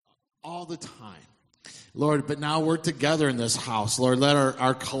all the time. Lord, but now we're together in this house. Lord, let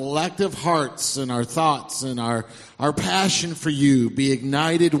our collective hearts and our thoughts and our passion for you be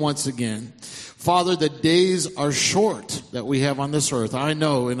ignited once again. Father, the days are short that we have on this earth. I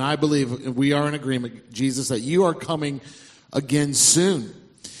know and I believe we are in agreement, Jesus, that you are coming again soon.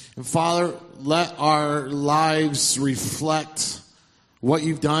 And Father, let our lives reflect what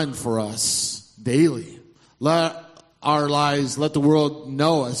you've done for us daily. Let the world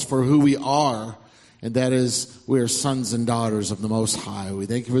know us for who we are. And that is, we are sons and daughters of the Most High. We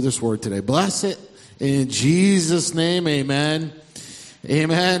thank you for this word today. Bless it in Jesus' name. Amen.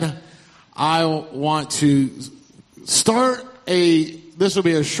 Amen. I want to start this will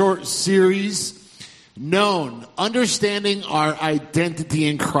be a short series, understanding our identity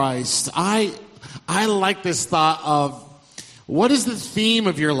in Christ. I like this thought of, what is the theme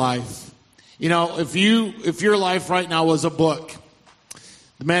of your life? You know, if your life right now was a book,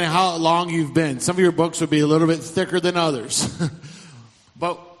 no matter how long you've been, some of your books would be a little bit thicker than others.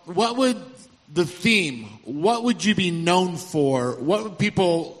 But what would the theme, what would you be known for? What would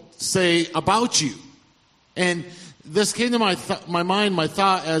people say about you? And this came to my mind, my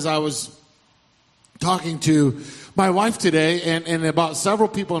thought, as I was talking to my wife today and about several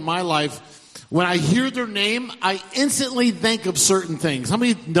people in my life. When I hear their name, I instantly think of certain things. How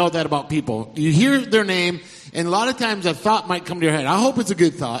many know that about people? You hear their name, and a lot of times a thought might come to your head. I hope it's a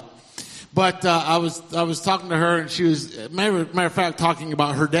good thought. But I was talking to her, and she was, matter of fact, talking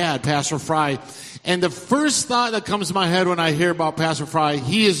about her dad, Pastor Fry. And the first thought that comes to my head when I hear about Pastor Fry,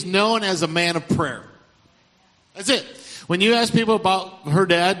 he is known as a man of prayer. That's it. When you ask people about her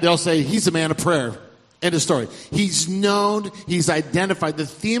dad, they'll say he's a man of prayer. End of story. He's known, he's identified. The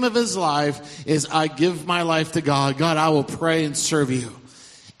theme of his life is, I give my life to God. God, I will pray and serve you.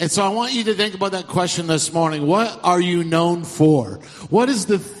 And so I want you to think about that question this morning. What are you known for? What is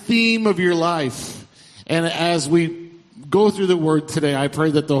the theme of your life? And as we go through the word today, I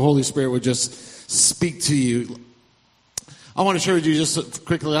pray that the Holy Spirit would just speak to you. I want to share with you just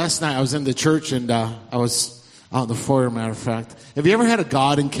quickly. Last night I was in the church, and I was out in the foyer, matter of fact. Have you ever had a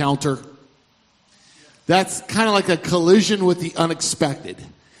God encounter? That's kind of like a collision with the unexpected.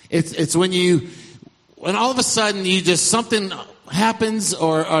 It's when all of a sudden something happens,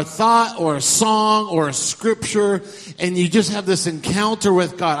 or a thought or a song or a scripture, and you just have this encounter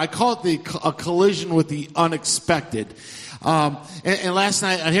with God. I call it a collision with the unexpected. And last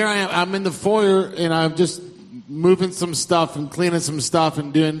night, and here I am, I'm in the foyer, and I'm just moving some stuff and cleaning some stuff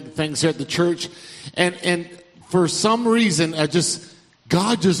and doing things here at the church. And for some reason,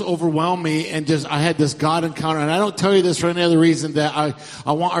 God just overwhelmed me, and I had this God encounter. And I don't tell you this for any other reason that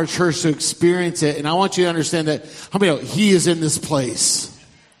I want our church to experience it. And I want you to understand that, He is in this place.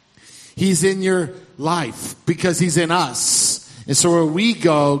 He's in your life because He's in us. And so where we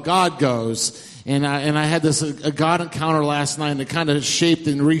go, God goes. And I had a God encounter last night, and it kind of shaped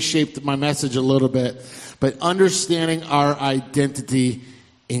and reshaped my message a little bit. But understanding our identity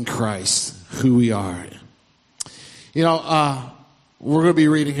in Christ, who we are. We're going to be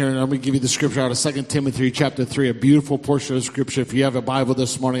reading here, and I'm going to give you the scripture out of 2 Timothy chapter 3, a beautiful portion of scripture. If you have a Bible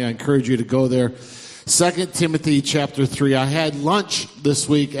this morning, I encourage you to go there. 2 Timothy chapter 3. I had lunch this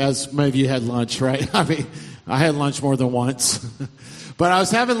week, as many of you had lunch, right? I had lunch more than once. But I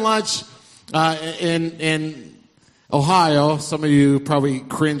was having lunch in Ohio. Some of you probably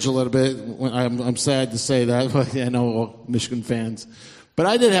cringe a little bit. I'm sad to say that, but I know Michigan fans. But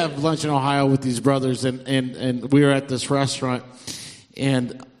I did have lunch in Ohio with these brothers, and we were at this restaurant.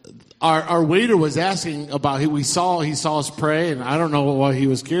 And our waiter was asking about he saw us pray, and I don't know why he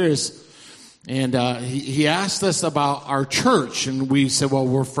was curious. And he asked us about our church, and we said, well,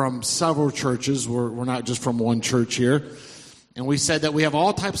 we're from several churches. We're not just from one church here. And we said that we have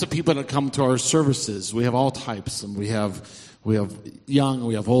all types of people that come to our services. We have all types, and we have young,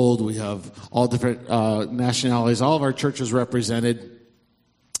 we have old, we have all different nationalities. All of our churches represented,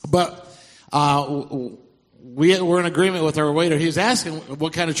 but we're in agreement with our waiter. He was asking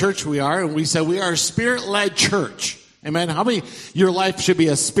what kind of church we are, and we said we are a Spirit-led church. Amen. How many, your life should be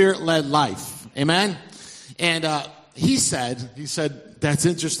a Spirit-led life? Amen. And he said, that's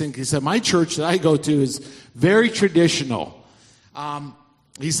interesting. He said, my church that I go to is very traditional.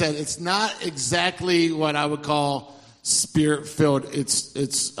 He said, it's not exactly what I would call Spirit-filled.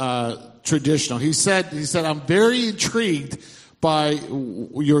 It's traditional. He said, I'm very intrigued by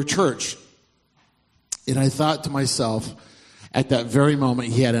your church. And I thought to myself, at that very moment,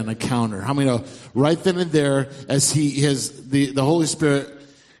 he had an encounter. How many know? Right then and there, as the Holy Spirit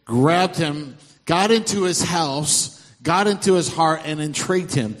grabbed him, got into his house, got into his heart, and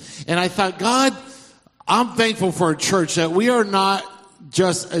intrigued him. And I thought, God, I'm thankful for a church that we are not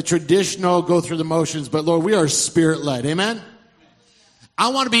just a traditional go through the motions, but Lord, we are Spirit-led. Amen? I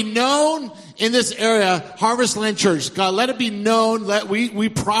want to be known in this area, Harvest Land Church. God, let it be known. We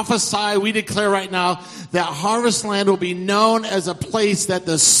prophesy, we declare right now that Harvest Land will be known as a place that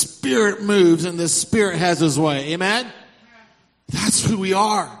the Spirit moves and the Spirit has His way. Amen? That's who we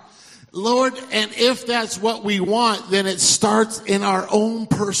are. Lord, and if that's what we want, then it starts in our own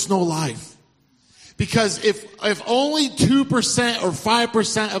personal life. Because if only 2% or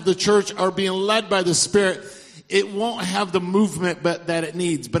 5% of the church are being led by the Spirit, it won't have the movement that it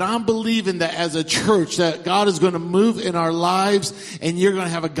needs. But I'm believing that as a church, that God is going to move in our lives, and you're going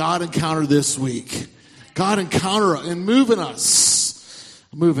to have a God encounter this week. God encounter and moving us.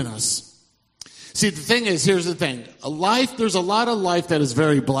 Moving us. See, the thing is, here's the thing. There's a lot of life that is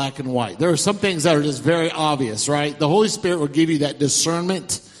very black and white. There are some things that are just very obvious, right? The Holy Spirit will give you that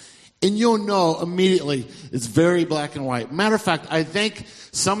discernment, and you'll know immediately it's very black and white. Matter of fact, I think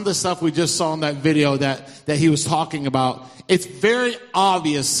some of the stuff we just saw in that video that he was talking about, it's very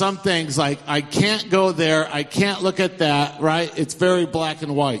obvious. Some things like, I can't go there, I can't look at that, right? It's very black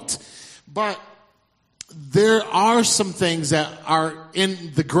and white. But there are some things that are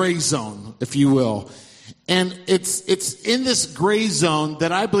in the gray zone, if you will. And it's in this gray zone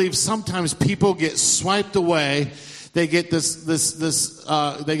that I believe sometimes people get swiped away. They get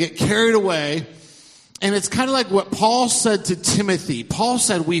they get carried away. And it's kind of like what Paul said to Timothy. Paul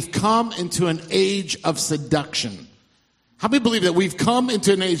said, we've come into an age of seduction. How many believe that we've come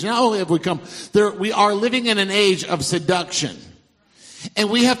into an age, not only have we come, we are living in an age of seduction. And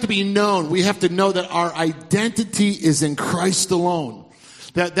we have to be known. We have to know that our identity is in Christ alone.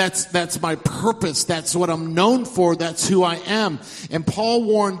 That's my purpose. That's what I'm known for. That's who I am. And Paul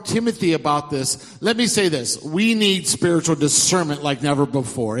warned Timothy about this. Let me say this. We need spiritual discernment like never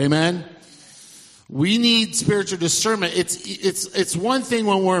before. Amen? We need spiritual discernment. It's one thing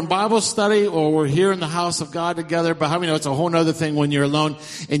when we're in Bible study or we're here in the house of God together, but how many know it's a whole other thing when you're alone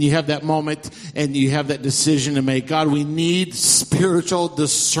and you have that moment and you have that decision to make. God, we need spiritual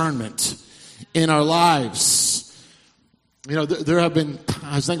discernment in our lives. You know, there have been,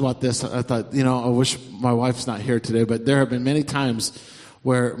 I was thinking about this. I thought, I wish my wife's not here today, but there have been many times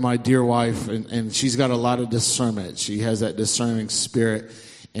where my dear wife, and she's got a lot of discernment. She has that discerning spirit.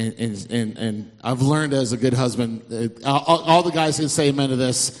 And I've learned as a good husband, all the guys can say amen to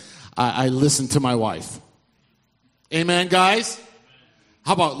this. I listen to my wife. Amen, guys?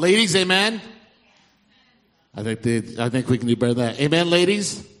 How about ladies? Amen? I think we can do better than that. Amen,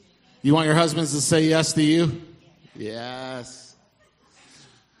 ladies? You want your husbands to say yes to you? Yes.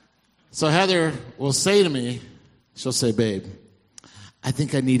 So Heather will say to me, she'll say, babe, I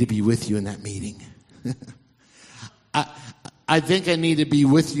think I need to be with you in that meeting. I think I need to be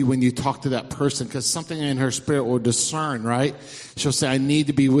with you when you talk to that person, because something in her spirit will discern, right? She'll say, I need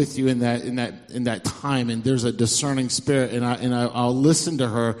to be with you in that time. And there's a discerning spirit, and I'll listen to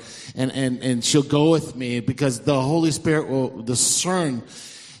her, and she'll go with me because the Holy Spirit will discern.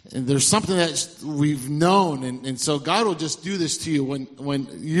 And there's something that we've known. And so God will just do this to you. When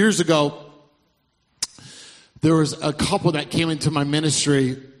years ago, there was a couple that came into my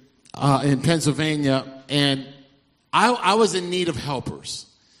ministry in Pennsylvania, and I was in need of helpers.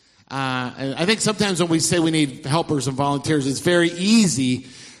 And I think sometimes when we say we need helpers and volunteers, it's very easy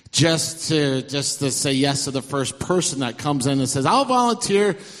just to say yes to the first person that comes in and says, I'll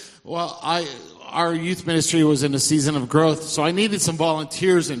volunteer. Well, our youth ministry was in a season of growth, so I needed some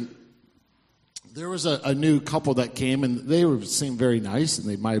volunteers. And there was a new couple that came, and they seemed very nice, and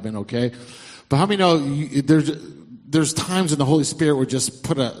they might have been okay. But how many know there's times when the Holy Spirit would just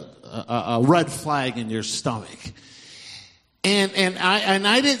put a red flag in your stomach? And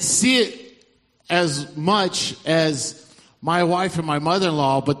I didn't see it as much as my wife and my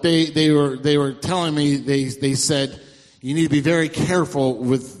mother-in-law, but they were telling me, they said, you need to be very careful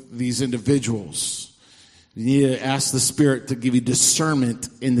with these individuals. You need to ask the Spirit to give you discernment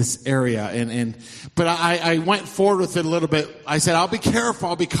in this area. But I went forward with it a little bit. I said, I'll be careful,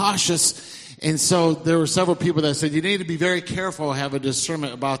 I'll be cautious. And so there were several people that said, you need to be very careful, have a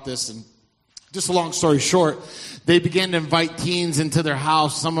discernment about this. And just a long story short, they began to invite teens into their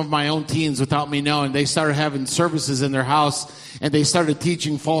house, some of my own teens without me knowing. They started having services in their house, and they started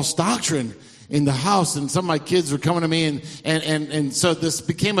teaching false doctrine in the house. And some of my kids were coming to me, and so this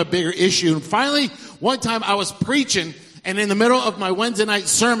became a bigger issue. And finally, one time I was preaching, and in the middle of my Wednesday night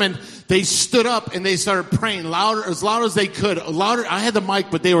sermon, they stood up and they started praying louder, as loud as they could. Louder. I had the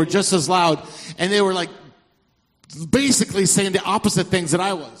mic, but they were just as loud. And they were like basically saying the opposite things that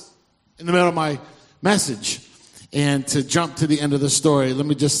I was in the middle of my message. And to jump to the end of the story, let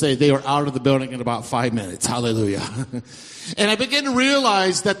me just say they were out of the building in about 5 minutes. Hallelujah. And I began to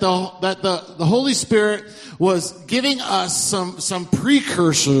realize that the Holy Spirit was giving us some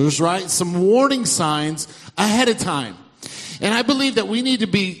precursors, right? Some warning signs ahead of time. And I believe that we need to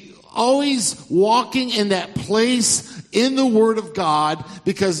be always walking in that place in the Word of God,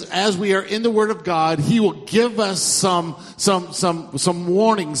 because as we are in the Word of God, He will give us some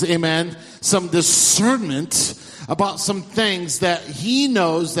warnings, amen, some discernment about some things that He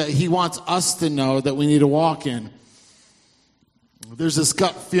knows that He wants us to know that we need to walk in. There's this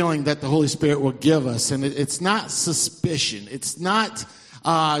gut feeling that the Holy Spirit will give us, and it's not suspicion. It's not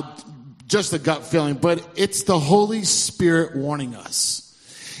just a gut feeling, but it's the Holy Spirit warning us.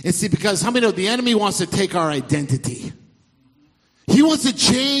 And see, because how many know the enemy wants to take our identity? He wants to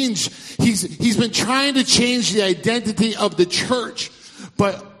change. He's been trying to change the identity of the church,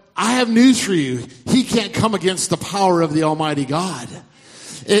 but I have news for you. He can't come against the power of the Almighty God.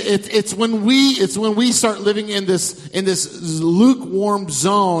 It's when we start living in this lukewarm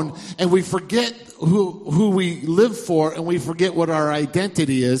zone, and we forget who we live for, and we forget what our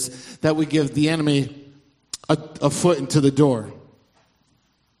identity is, that we give the enemy a foot into the door.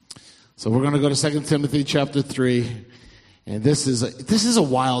 So we're going to go to 2 Timothy chapter 3, and this is a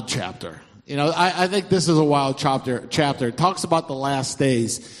wild chapter. You know, I think this is a wild chapter. It talks about the last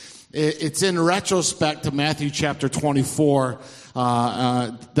days. It's in retrospect to Matthew chapter 24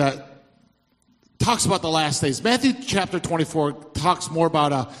 that talks about the last days. Matthew chapter 24 talks more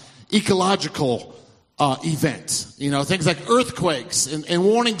about a ecological event. You know, things like earthquakes and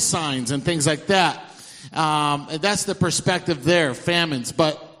warning signs and things like that. And that's the perspective there, famines.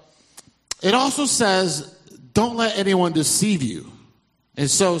 But it also says, don't let anyone deceive you. And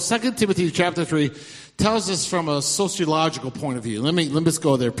so 2 Timothy chapter 3 tells us from a sociological point of view. Let me just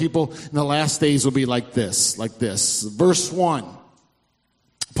go there. People in the last days will be like this. Verse 1.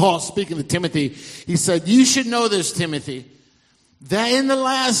 Paul speaking to Timothy, he said, you should know this, Timothy, that in the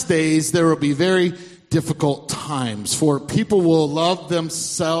last days there will be very difficult times, for people will love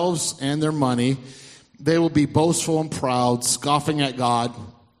themselves and their money. They will be boastful and proud, scoffing at God,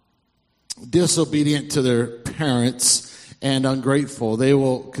 disobedient to their parents, and ungrateful. They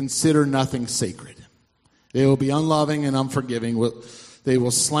will consider nothing sacred. They will be unloving and unforgiving. They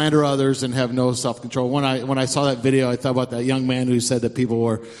will slander others and have no self-control. When I saw that video, I thought about that young man who said that people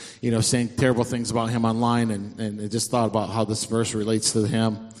were, saying terrible things about him online, and I just thought about how this verse relates to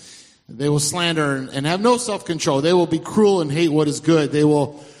him. They will slander and have no self-control. They will be cruel and hate what is good. They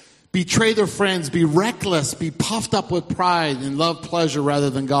will betray their friends, be reckless, be puffed up with pride, and love pleasure rather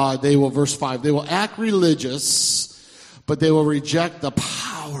than God. They will, verse 5, they will act religious, but they will reject the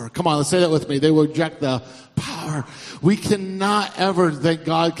power. Come on, let's say that with me. They will reject the power. We cannot ever think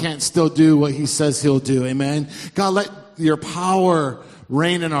God can't still do what He says He'll do. Amen. God, let your power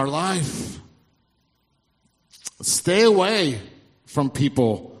reign in our life. Stay away from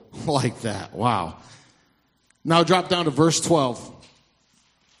people like that. Wow. Now drop down to verse 12.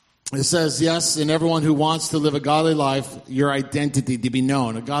 It says, yes, and everyone who wants to live a godly life, your identity to be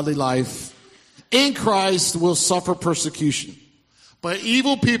known, a godly life in Christ will suffer persecution. But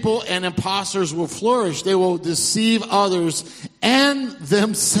evil people and impostors will flourish. They will deceive others and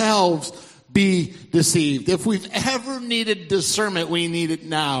themselves be deceived. If we've ever needed discernment, we need it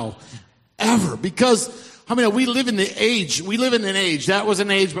now. Ever. Because, we live in an age, that was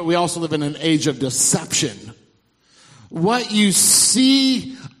an age, but we also live in an age of deception. What you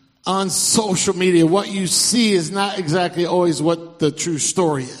see on social media, what you see is not exactly always what the true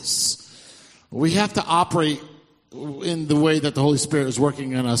story is. We have to operate in the way that the Holy Spirit is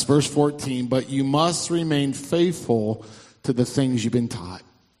working on us. Verse 14, but you must remain faithful to the things you've been taught.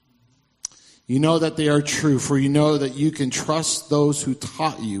 You know that they are true, for you know that you can trust those who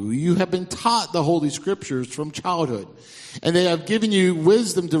taught you. You have been taught the Holy Scriptures from childhood, and they have given you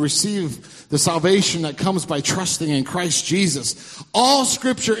wisdom to receive the salvation that comes by trusting in Christ Jesus. All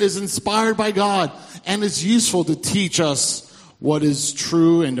Scripture is inspired by God and is useful to teach us what is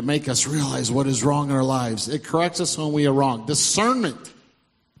true and to make us realize what is wrong in our lives. It corrects us when we are wrong. Discernment,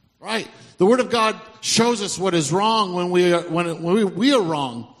 right? The Word of God shows us what is wrong when we are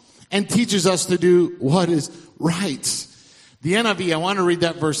wrong, and teaches us to do what is right. The NIV, I want to read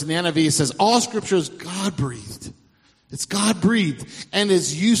that verse. In the NIV, it says, all Scripture is God-breathed. It's God-breathed and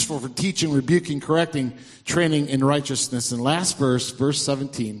is useful for teaching, rebuking, correcting, training in righteousness. And last verse, verse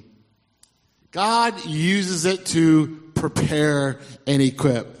 17. God uses it to prepare and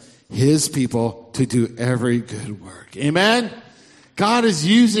equip His people to do every good work. Amen? God is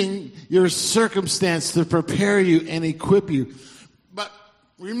using your circumstance to prepare you and equip you. But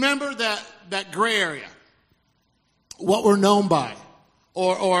remember that gray area. what we're known by,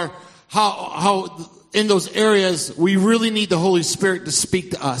 or how in those areas we really need the Holy Spirit to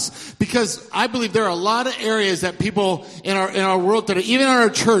speak to us. Because I believe there are a lot of areas that people in our world today, even in our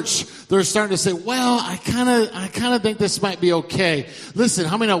church, they're starting to say, well, I kind of think this might be okay. Listen,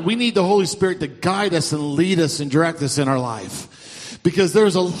 how many know we need the Holy Spirit to guide us and lead us and direct us in our life? Because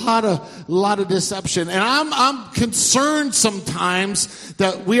there's a lot of deception. And I'm concerned sometimes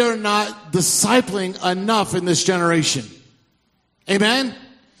that we are not discipling enough in this generation. Amen?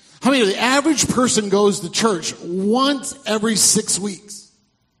 How many of the average person goes to church once every 6 weeks?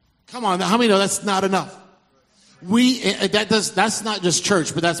 Come on, how many know that's not enough? That's not just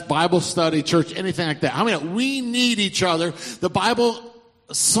church, but that's Bible study, church, anything like that. How many know we need each other? The Bible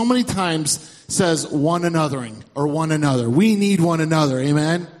so many times says one anothering or one another. We need one another.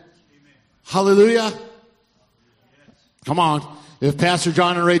 Amen? Hallelujah. Come on. If Pastor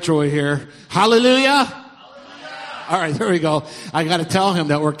John and Rachel were here, hallelujah. All right, there we go. I got to tell him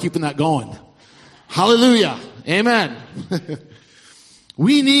that we're keeping that going. Hallelujah. Amen.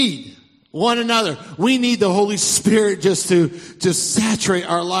 We need one another. We need the Holy Spirit just to saturate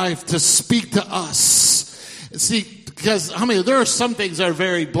our life, to speak to us. See, because there are some things that are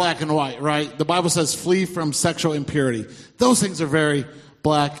very black and white, right? The Bible says flee from sexual impurity. Those things are very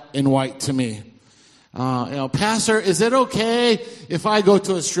black and white to me. Pastor, is it okay if I go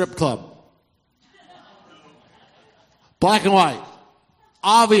to a strip club? Black and white.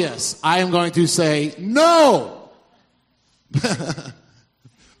 Obvious. I am going to say no.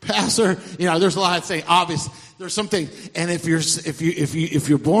 Pastor, there's a lot of saying obvious. There's something, and if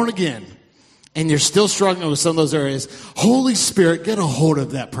you're born again and you're still struggling with some of those areas, Holy Spirit, get a hold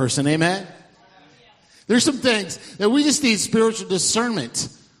of that person. Amen. There's some things that we just need spiritual discernment.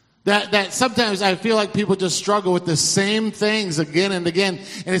 That sometimes I feel like people just struggle with the same things again and again.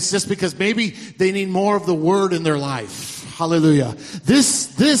 And it's just because maybe they need more of the word in their life. Hallelujah.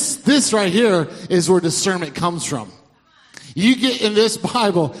 This right here is where discernment comes from. You get in this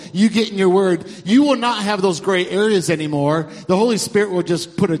Bible, you get in your word, you will not have those gray areas anymore. The Holy Spirit will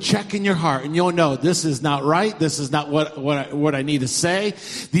just put a check in your heart and you'll know this is not right. This is not what I need to say.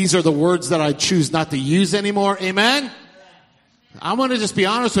 These are the words that I choose not to use anymore. Amen. I want to just be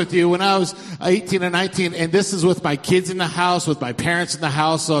honest with you. When I was 18 and 19, and this is with my kids in the house, with my parents in the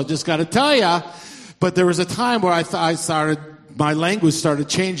house, so I just got to tell you, but there was a time where my language started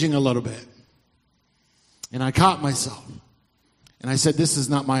changing a little bit. And I caught myself. And I said, this is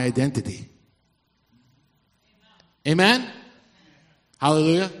not my identity. Amen?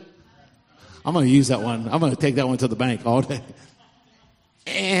 Hallelujah? I'm going to use that one. I'm going to take that one to the bank all day.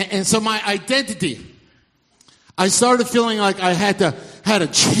 And so my identity, I started feeling like I had to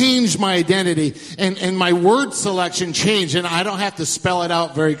change my identity, and my word selection changed, and I don't have to spell it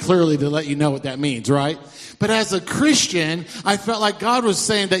out very clearly to let you know what that means, right? But as a Christian, I felt like God was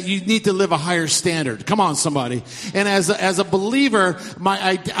saying that you need to live a higher standard. Come on, somebody. And as a believer,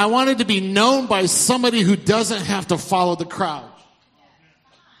 I wanted to be known by somebody who doesn't have to follow the crowd.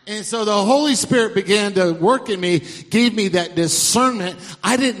 And so the Holy Spirit began to work in me, gave me that discernment.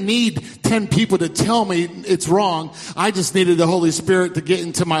 I didn't need 10 people to tell me it's wrong. I just needed the Holy Spirit to get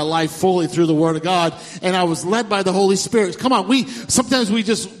into my life fully through the Word of God. And I was led by the Holy Spirit. Come on, sometimes we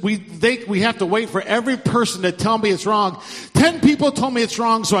think we have to wait for every person to tell me it's wrong. 10 people told me it's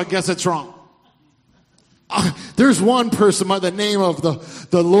wrong, so I guess it's wrong. There's one person by the name of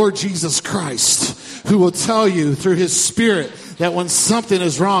the Lord Jesus Christ who will tell you through His Spirit that when something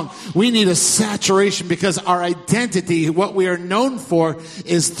is wrong, we need a saturation, because our identity, what we are known for,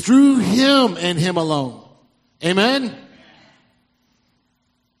 is through Him and Him alone. Amen?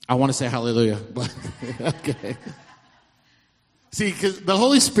 I want to say hallelujah, but okay. See, because the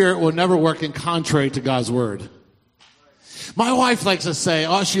Holy Spirit will never work in contrary to God's Word. My wife likes to say,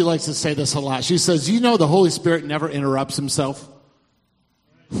 she likes to say this a lot. She says, the Holy Spirit never interrupts Himself.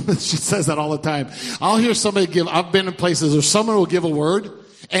 She says that all the time. I'll hear somebody I've been in places where someone will give a word,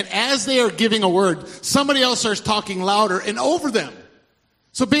 and as they are giving a word, somebody else starts talking louder and over them.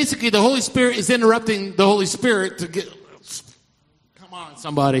 So basically, the Holy Spirit is interrupting the Holy Spirit to get, come on,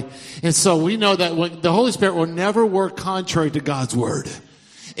 somebody. And so we know that the Holy Spirit will never work contrary to God's Word.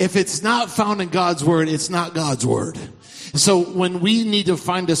 If it's not found in God's Word, it's not God's Word. So when we need to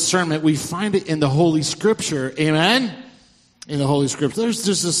find discernment, we find it in the Holy Scripture. Amen? In the Holy Scripture. There's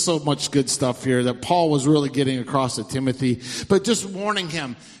just so much good stuff here that Paul was really getting across to Timothy. But just warning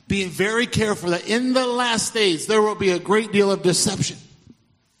him, being very careful that in the last days, there will be a great deal of deception.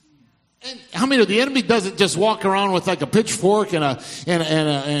 And how many of the enemy doesn't just walk around with like a pitchfork and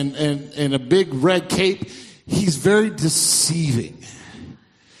a big red cape? He's very deceiving.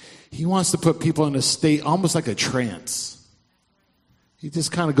 he wants to put people in a state almost like a trance. You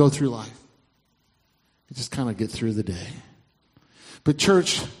just kind of go through life. You just kind of get through the day. But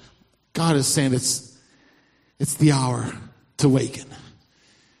church, God is saying it's the hour to awaken.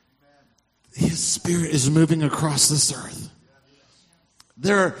 His Spirit is moving across this earth.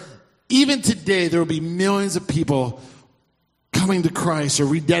 Even today, there will be millions of people coming to Christ or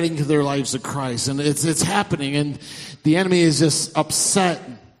rededicating their lives to Christ. And it's happening, and the enemy is just upset.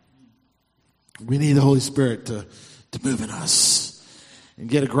 We need the Holy Spirit to move in us and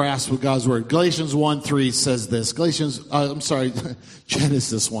get a grasp of God's Word. Galatians 1:3 says this. Genesis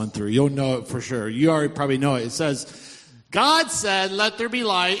 1:3. You'll know it for sure. You already probably know it. It says, God said, let there be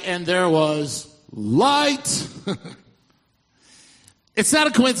light, and there was light. It's not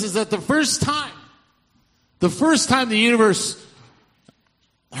a coincidence that the first time the universe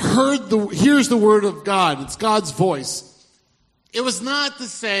hears the word of God, it's God's voice. It was not to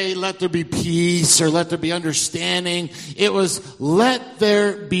say, let there be peace or let there be understanding. It was, let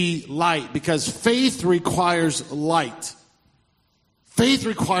there be light, because faith requires light. Faith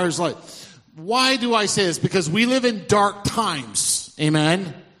requires light. Why do I say this? Because we live in dark times.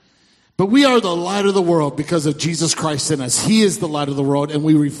 Amen. But we are the light of the world because of Jesus Christ in us. He is the light of the world, and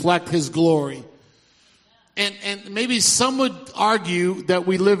we reflect His glory. And maybe some would argue that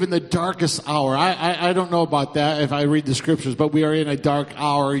we live in the darkest hour. I don't know about that if I read the scriptures, but we are in a dark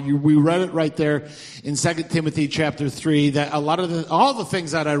hour. We read it right there in 2 Timothy chapter 3, that all the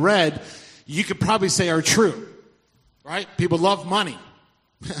things that I read, you could probably say are true. Right? People love money.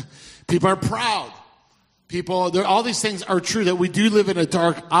 People are proud. All these things are true, that we do live in a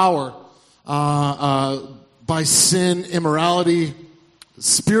dark hour by sin, immorality,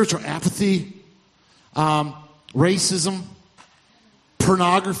 spiritual apathy, racism,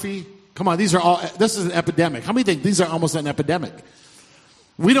 pornography. Come on, this is an epidemic. How many think these are almost an epidemic?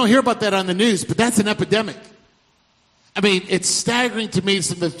 We don't hear about that on the news, but that's an epidemic. I mean, it's staggering to me,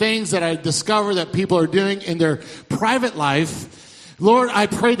 some of the things that I discover that people are doing in their private life. Lord, I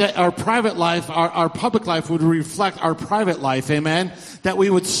pray that our private life, our public life would reflect our private life, amen? That we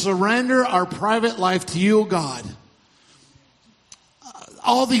would surrender our private life to you, God.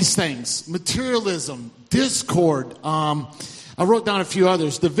 All these things, materialism, discord, I wrote down a few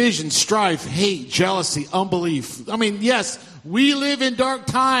others, division, strife, hate, jealousy, unbelief. I mean, yes, we live in dark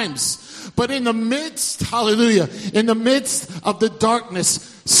times, but in the midst, hallelujah, in the midst of the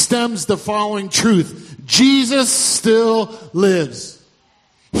darkness stems the following truth. Jesus still lives.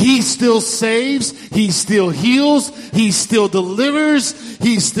 He still saves. He still heals. He still delivers.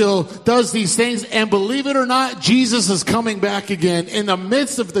 He still does these things. And believe it or not, Jesus is coming back again. In the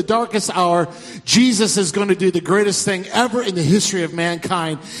midst of the darkest hour, Jesus is going to do the greatest thing ever in the history of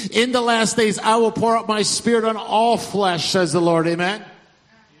mankind. In the last days, I will pour out my Spirit on all flesh, says the Lord. Amen.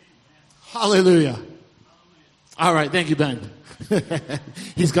 Hallelujah. All right. Thank you, Ben.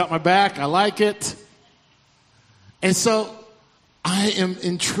 He's got my back. I like it. And so I am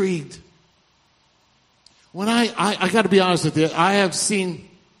intrigued. When I got to be honest with you, I have seen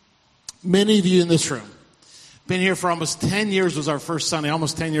many of you in this room. Been here for almost 10 years, was our first Sunday,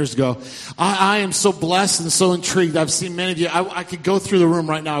 almost 10 years ago. I am so blessed and so intrigued. I've seen many of you. I could go through the room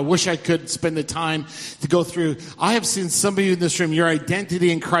right now. I wish I could spend the time to go through. I have seen some of you in this room. Your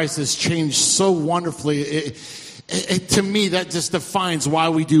identity in Christ has changed so wonderfully. To me, that just defines why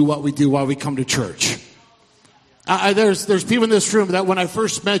we do what we do, why we come to church. There's people in this room that when I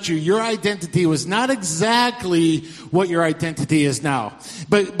first met you, your identity was not exactly what your identity is now.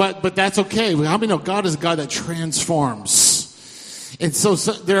 But that's okay. How many know God is a God that transforms? And so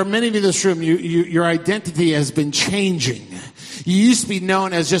there are many of you in this room, your identity has been changing. You used to be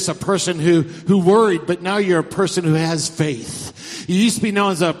known as just a person who worried, but now you're a person who has faith. You used to be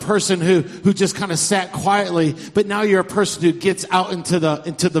known as a person who just kind of sat quietly, but now you're a person who gets out into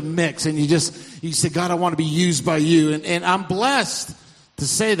the mix, and you say, God, I want to be used by you. And I'm blessed to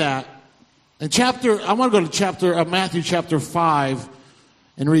say that. I want to go to Matthew chapter 5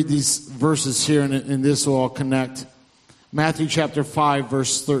 and read these verses here, and this will all connect. Matthew chapter 5,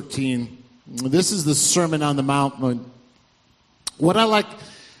 verse 13. This is the Sermon on the Mount. What I like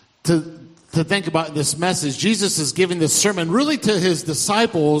to think about this message, Jesus is giving this sermon really to his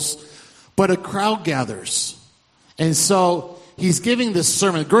disciples, but a crowd gathers. And so he's giving this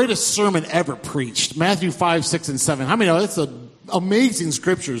sermon, the greatest sermon ever preached, Matthew 5, 6, and 7. How many know that's amazing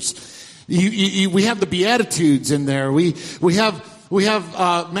scriptures? We have the Beatitudes in there. We have We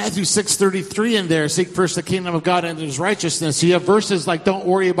have Matthew 6:33 in there. Seek first the kingdom of God and his righteousness. You have verses like, don't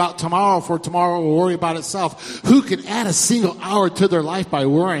worry about tomorrow, for tomorrow will worry about itself. Who can add a single hour to their life by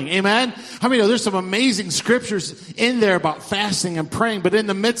worrying? Amen? How many know there's some amazing scriptures in there about fasting and praying, but in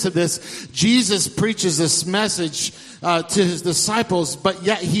the midst of this, Jesus preaches this message to his disciples, but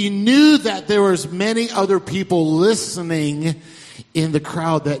yet he knew that there was many other people listening in the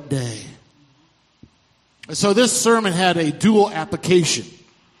crowd that day. So this sermon had a dual application.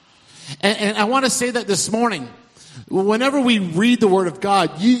 And I want to say that this morning, whenever we read the Word of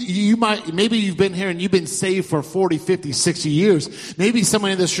God, you might, maybe you've been here and you've been saved for 40, 50, 60 years. Maybe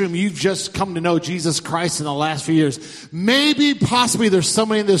someone in this room, you've just come to know Jesus Christ in the last few years. Maybe, possibly there's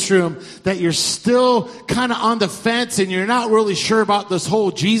somebody in this room that you're still kind of on the fence and you're not really sure about this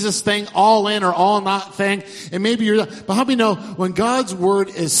whole Jesus thing, all in or all not thing. And maybe you're, but how many know when God's Word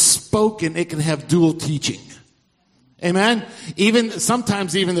is spoken, it can have dual teaching? Amen.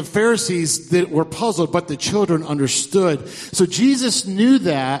 Sometimes even the Pharisees that were puzzled, but the children understood. So Jesus knew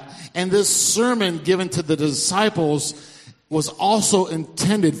that, and this sermon given to the disciples was also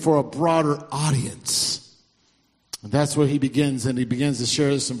intended for a broader audience. And that's where he begins, and he begins to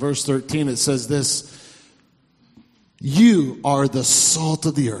share this in verse 13. It says this: you are the salt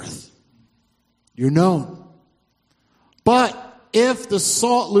of the earth. You're known. But if the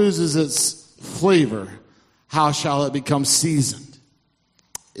salt loses its flavor, how shall it become seasoned?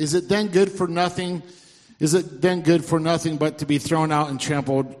 Is it then good for nothing? Is it then good for nothing but to be thrown out and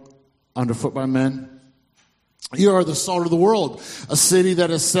trampled underfoot by men? You are the salt of the world. A city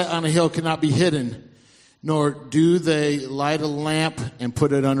that is set on a hill cannot be hidden, nor do they light a lamp and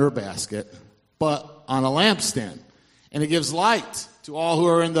put it under a basket, but on a lampstand. And it gives light to all who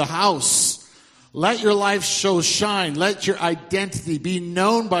are in the house. Let your life show shine. Let your identity be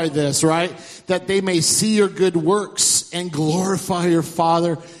known by this, right? That they may see your good works and glorify your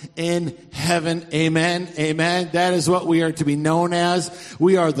Father in heaven. Amen. Amen. That is what we are to be known as.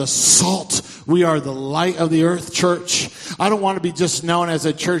 We are the salt. We are the light of the earth, church. I don't want to be just known as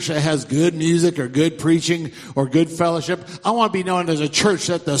a church that has good music or good preaching or good fellowship. I want to be known as a church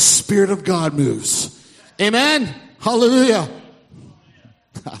that the Spirit of God moves. Amen. Hallelujah.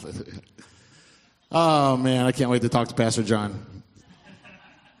 Hallelujah. Oh, man, I can't wait to talk to Pastor John.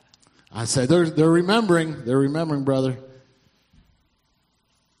 I said, they're remembering. They're remembering, brother.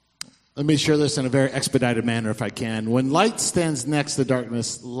 Let me share this in a very expedited manner if I can. When light stands next to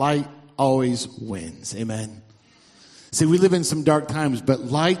darkness, light always wins. Amen. See, we live in some dark times, but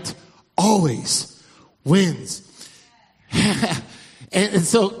light always wins. and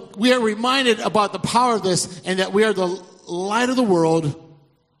so we are reminded about the power of this and that we are the light of the world.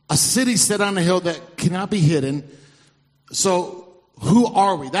 A city set on a hill that cannot be hidden. So who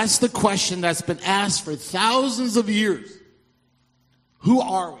are we? That's the question that's been asked for thousands of years. Who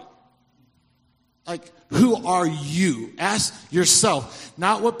are we? Like, who are you? Ask yourself.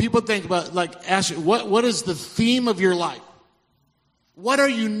 Not what people think about. Like, ask what is the theme of your life? What are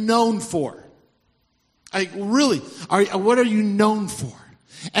you known for? Like, really, what are you known for?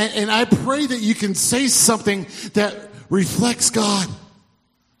 And I pray that you can say something that reflects God.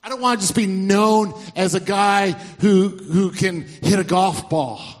 I don't want to just be known as a guy who can hit a golf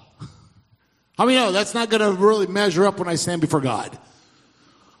ball. How many know that's not going to really measure up when I stand before God?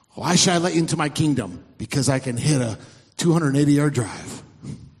 Why should I let you into my kingdom? Because I can hit a 280-yard drive.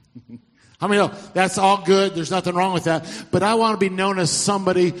 How many know that's all good? There's nothing wrong with that. But I want to be known as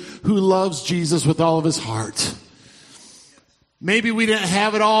somebody who loves Jesus with all of his heart. Maybe we didn't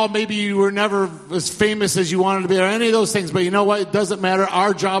have it all. Maybe you were never as famous as you wanted to be or any of those things. But you know what? It doesn't matter.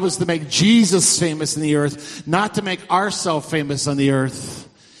 Our job is to make Jesus famous in the earth, not to make ourselves famous on the earth.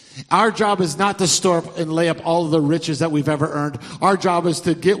 Our job is not to store up and lay up all of the riches that we've ever earned. Our job is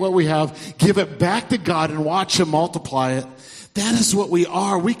to get what we have, give it back to God, and watch him multiply it. That is what we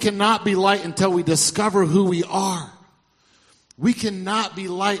are. We cannot be light until we discover who we are. We cannot be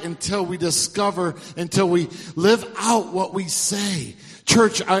light until we discover, until we live out what we say.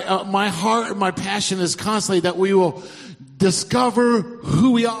 Church, my heart and my passion is constantly that we will discover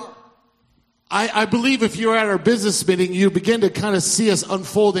who we are. I believe if you're at our business meeting, you begin to kind of see us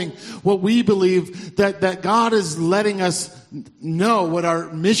unfolding what we believe that God is letting us know what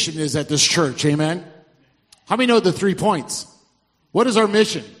our mission is at this church. Amen? How many know the 3 points? What is our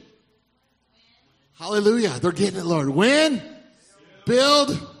mission? Hallelujah. They're getting it, Lord. Win,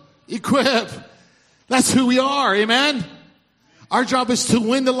 build, equip. That's who we are. Amen? Our job is to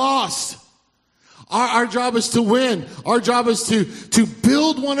win the lost. Our job is to win. Our job is to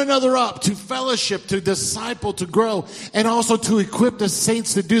build one another up, to fellowship, to disciple, to grow, and also to equip the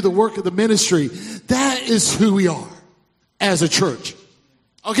saints to do the work of the ministry. That is who we are. as a church.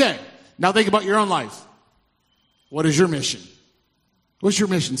 Okay, now think about your own life. What is your mission? What's your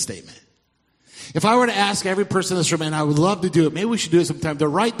mission statement? If I were to ask every person in this room, and I would love to do it, maybe we should do it sometime, to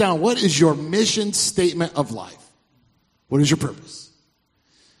write down what is your mission statement of life? What is your purpose?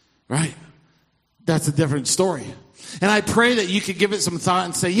 Right? That's a different story. And I pray that you could give it some thought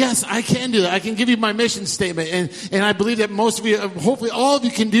and say, yes, I can do that. I can give you my mission statement. And I believe that most of you, hopefully all of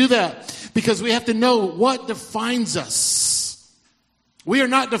you can do that, because we have to know what defines us. We are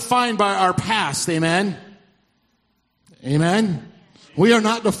not defined by our past. Amen? Amen? We are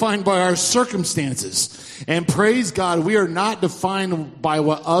not defined by our circumstances. And praise God, we are not defined by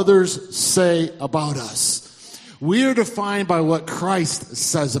what others say about us. We are defined by what Christ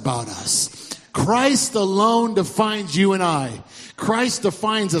says about us. Christ alone defines you and I. Christ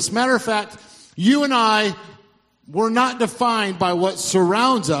defines us. Matter of fact, you and I, we're not defined by what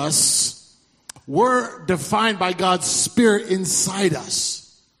surrounds us. We're defined by God's Spirit inside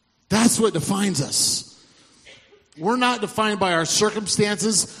us. That's what defines us. We're not defined by our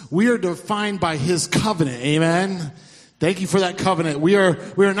circumstances. We are defined by His covenant. Amen. Thank you for that covenant. We are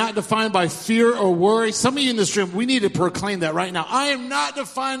not defined by fear or worry. Some of you in this room, we need to proclaim that right now. I am not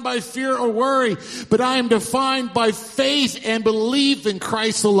defined by fear or worry, but I am defined by faith and belief in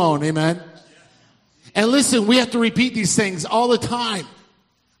Christ alone. Amen. And listen, we have to repeat these things all the time.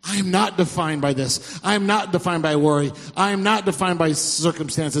 I am not defined by this. I am not defined by worry. I am not defined by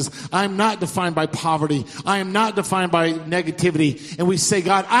circumstances. I am not defined by poverty. I am not defined by negativity. And we say,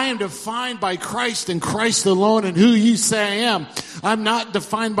 God, I am defined by Christ and Christ alone and who you say I am. I'm not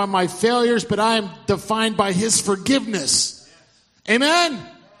defined by my failures, but I am defined by His forgiveness. Amen?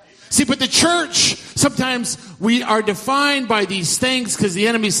 See, but the church, sometimes we are defined by these things because the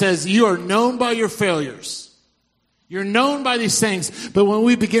enemy says you are known by your failures. You're known by these things, but when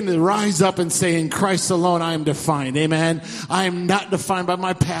we begin to rise up and say, in Christ alone, I am defined. Amen. I am not defined by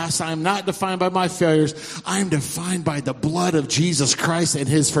my past. I am not defined by my failures. I am defined by the blood of Jesus Christ and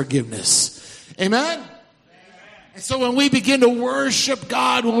His forgiveness. Amen. And so when we begin to worship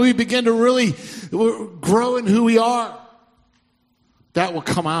God, when we begin to really grow in who we are, that will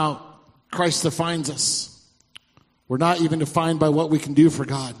come out. Christ defines us. We're not even defined by what we can do for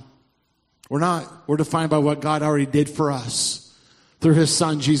God. We're not. We're defined by what God already did for us through His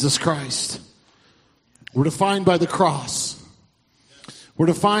Son, Jesus Christ. We're defined by the cross. We're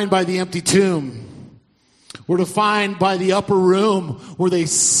defined by the empty tomb. We're defined by the upper room where they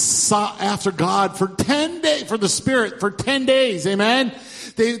sought after God for 10 days, for the Spirit, for 10 days. Amen.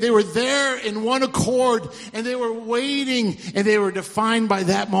 They were there in one accord and they were waiting and they were defined by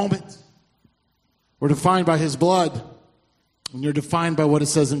that moment. We're defined by His blood. And you're defined by what it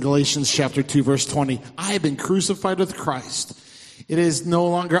says in Galatians chapter 2, verse 20. I have been crucified with Christ. It is no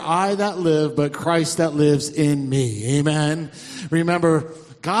longer I that live, but Christ that lives in me. Amen. Remember,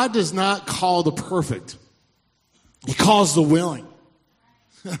 God does not call the perfect. He calls the willing.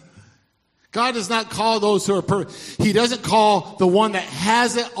 God does not call those who are perfect. He doesn't call the one that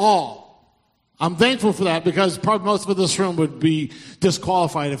has it all. I'm thankful for that because probably most of this room would be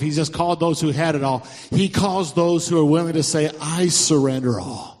disqualified if He just called those who had it all. He calls those who are willing to say, I surrender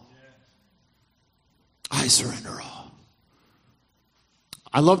all. I surrender all.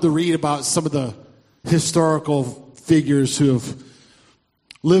 I love to read about some of the historical figures who have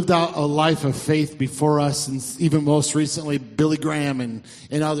lived out a life of faith before us, and even most recently Billy Graham and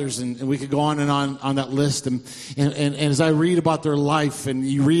others, and we could go on that list. And as I read about their life and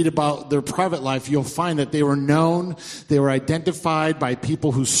you read about their private life, you'll find that they were known, they were identified by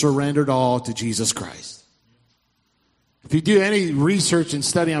people who surrendered all to Jesus Christ. If you do any research and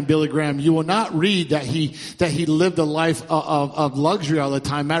study on Billy Graham, you will not read that he lived a life of luxury all the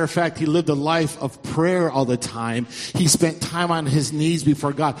time. Matter of fact, he lived a life of prayer all the time. He spent time on his knees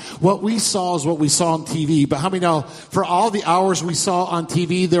before God. What we saw is what we saw on TV. But how many know, for all the hours we saw on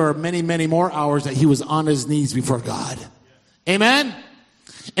TV, there are many, many more hours that he was on his knees before God. Amen?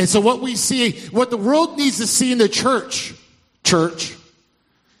 And so what we see, what the world needs to see in the church,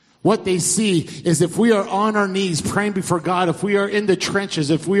 what they see is if we are on our knees praying before God, if we are in the trenches,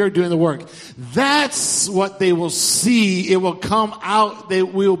 if we are doing the work, that's what they will see. It will come out. We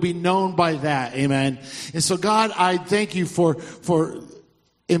will be known by that. Amen. And so God, I thank you for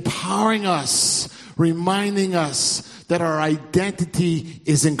empowering us, reminding us that our identity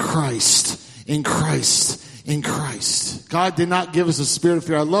is in Christ, in Christ, in Christ. God did not give us a spirit of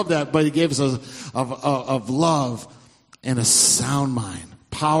fear. I love that, but He gave us of love and a sound mind.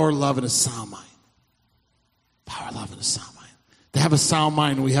 Power, love, and a sound mind. Power, love, and a sound mind. To have a sound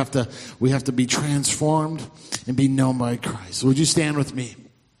mind, we have to be transformed and be known by Christ. So would you stand with me?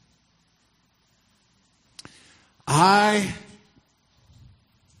 I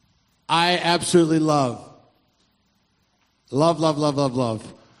absolutely love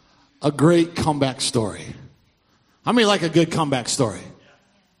a great comeback story. How many like a good comeback story?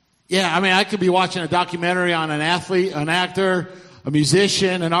 Yeah, I mean, I could be watching a documentary on an athlete, an actor, a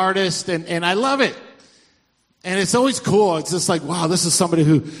musician, an artist, and I love it. And it's always cool. It's just like, wow, this is somebody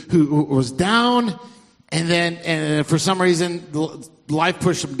who was down, and for some reason, life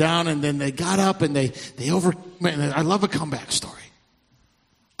pushed them down, and then they got up, and they I love a comeback story.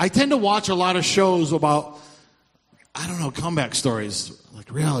 I tend to watch a lot of shows about, comeback stories,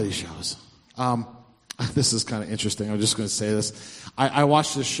 like reality shows. This is kind of interesting. I'm just going to say this. I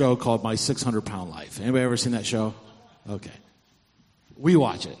watched this show called My 600-Pound Life. Anybody ever seen that show? Okay. We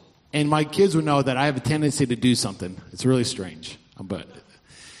watch it. And my kids would know that I have a tendency to do something. It's really strange. But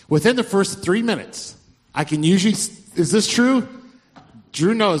within the first 3 minutes, I can usually, is this true?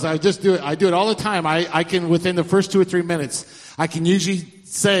 Drew knows. I just do it. I do it all the time. I can, within the first 2 or 3 minutes, I can usually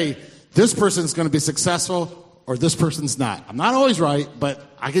say, this person's going to be successful or this person's not. I'm not always right, but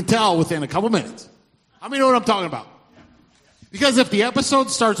I can tell within a couple minutes. How many know what I'm talking about? Because if the episode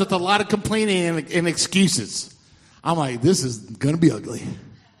starts with a lot of complaining and excuses, I'm like, this is going to be ugly.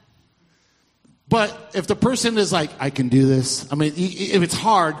 But if the person is like, I can do this, I mean, if it's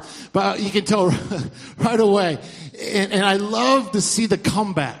hard, but you can tell right away. And I love to see the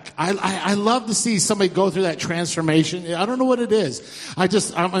comeback. I love to see somebody go through that transformation. I don't know what it is.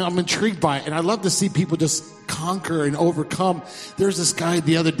 I'm intrigued by it. And I love to see people just conquer and overcome. There's this guy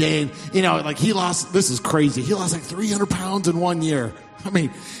the other day, and, this is crazy. He lost like 300 pounds in 1 year. I mean,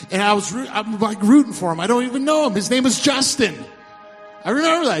 and I'm like rooting for him. I don't even know him. His name is Justin. I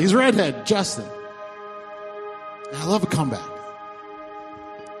remember that. He's a redhead, Justin. I love a comeback.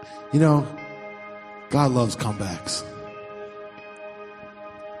 God loves comebacks.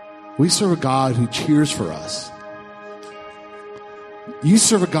 We serve a God who cheers for us. You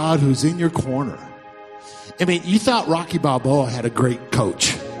serve a God who's in your corner. I mean, you thought Rocky Balboa had a great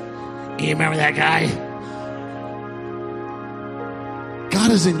coach. You remember that guy?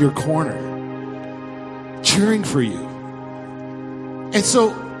 God is in your corner, cheering for you. And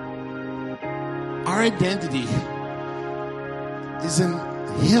so, our identity is in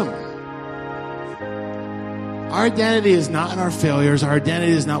Him. Our identity is not in our failures. Our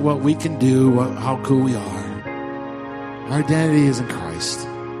identity is not what we can do, how cool we are. Our identity is in Christ.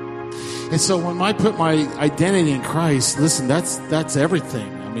 And so when I put my identity in Christ, listen, that's everything.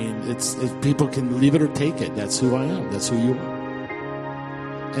 I mean, it's people can leave it or take it. That's who I am. That's who you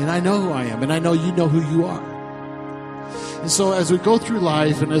are. And I know who I am, and I know you know who you are. And so as we go through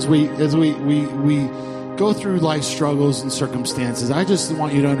life and as we go through life struggles and circumstances, I just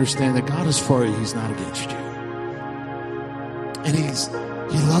want you to understand that God is for you. He's not against you. And He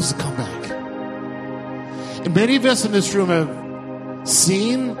loves to come back. And many of us in this room have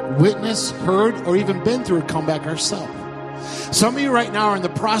seen, witnessed, heard, or even been through a comeback ourselves. Some of you right now are in the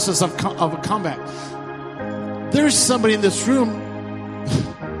process of a comeback. There's somebody in this room,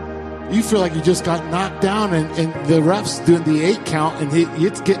 you feel like you just got knocked down and the ref's doing the 8 count and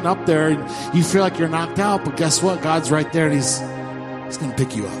it's getting up there and you feel like you're knocked out, but guess what? God's right there and He's going to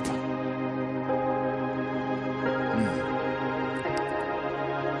pick you up.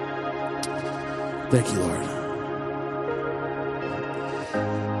 Thank you, Lord.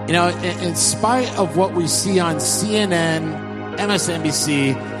 In spite of what we see on CNN,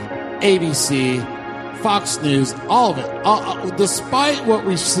 MSNBC, ABC, Fox News, all of it, despite what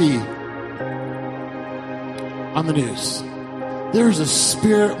we see on the news, there's a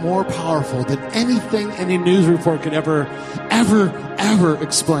spirit more powerful than anything any news report could ever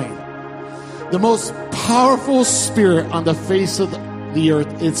explain. The most powerful spirit on the face of the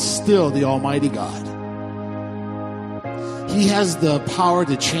earth, it's still the Almighty God. He has the power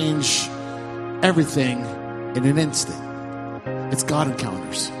to change everything in an instant. It's God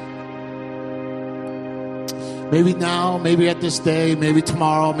encounters. Maybe now, maybe at this day, maybe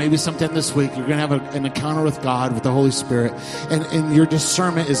tomorrow, maybe sometime this week, you're going to have an encounter with God, with the Holy Spirit, and your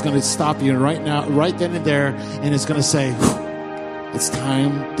discernment is going to stop you right now, right then and there, and it's going to say, it's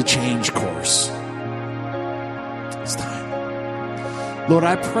time to change course. It's time. Lord,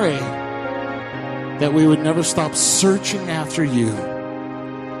 I pray that we would never stop searching after you,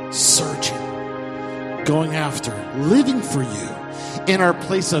 going after, living for you in our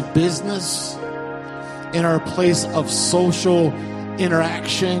place of business, in our place of social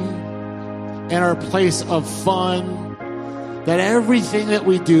interaction, in our place of fun, that everything that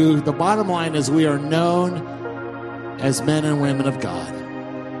we do, the bottom line is we are known as men and women of God.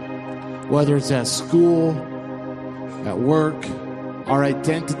 Whether it's at school, at work, our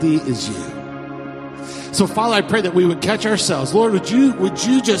identity is you. So, Father, I pray that we would catch ourselves. Lord, would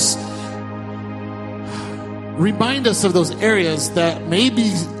you just remind us of those areas that may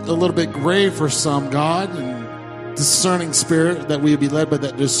be a little bit gray for some, God, and discerning spirit, that we would be led by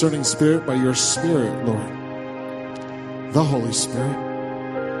that discerning spirit, by your Spirit, Lord, the Holy Spirit.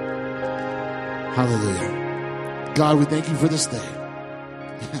 Hallelujah. God, we thank you for this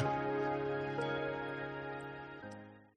day.